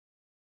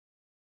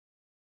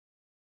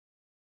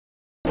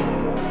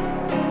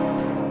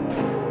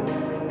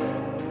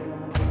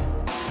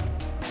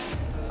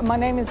My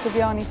name is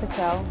Devyani.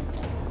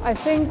 I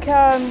think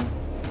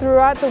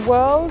throughout the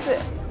world,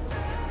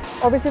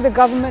 obviously the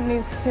government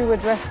needs to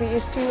address the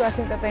issue. I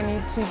think that they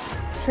need to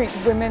treat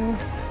women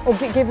or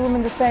give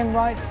women the same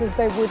rights as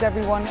they would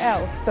everyone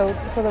else. So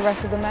the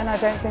rest of the men, I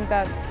don't think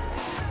that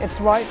it's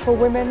right for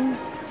women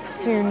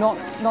to not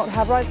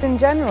have rights. In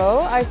general,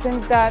 I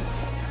think that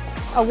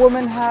a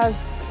woman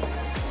has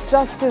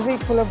just as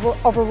equal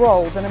of a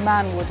role than a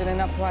man would in an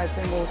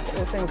uprising or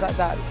things like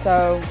that.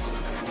 So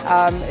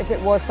if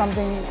it was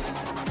something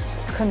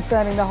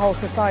concerning the whole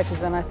society,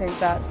 then I think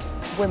that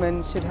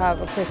women should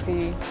have a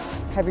pretty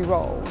heavy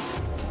role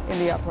in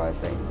the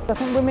uprising. I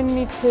think women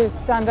need to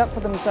stand up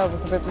for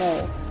themselves a bit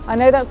more. I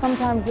know that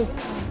sometimes it's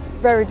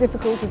very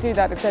difficult to do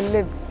that if they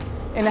live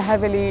in a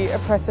heavily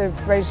oppressive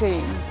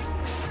regime,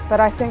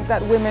 but I think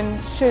that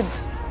women should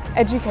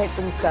educate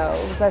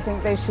themselves. I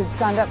think they should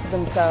stand up for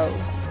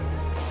themselves,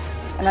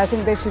 and I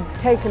think they should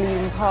take a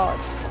leading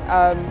part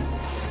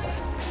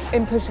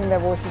in pushing their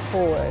voices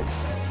forward.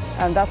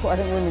 And that's what I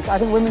think women. I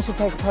think women should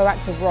take a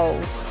proactive role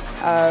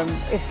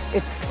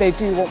if they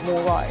do want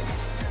more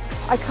rights.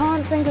 I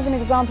can't think of an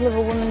example of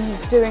a woman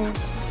who's doing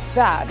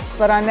that,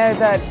 but I know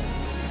that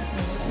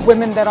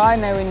women that I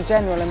know in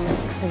general, and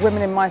the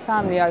women in my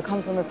family, I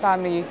come from a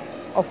family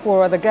of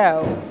 4 other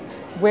girls.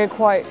 We're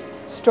quite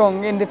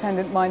strong,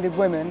 independent-minded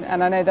women,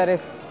 and I know that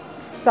if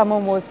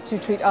someone was to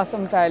treat us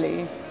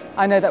unfairly,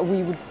 I know that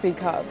we would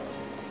speak up.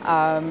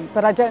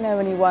 But I don't know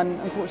anyone,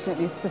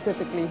 unfortunately,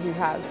 specifically who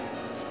has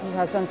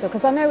done so,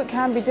 because I know it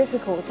can be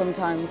difficult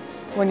sometimes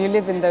when you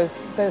live in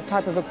those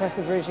type of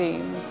oppressive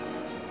regimes.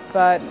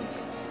 But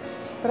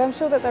I'm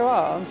sure that there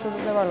are. I'm sure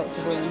that there are lots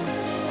of women.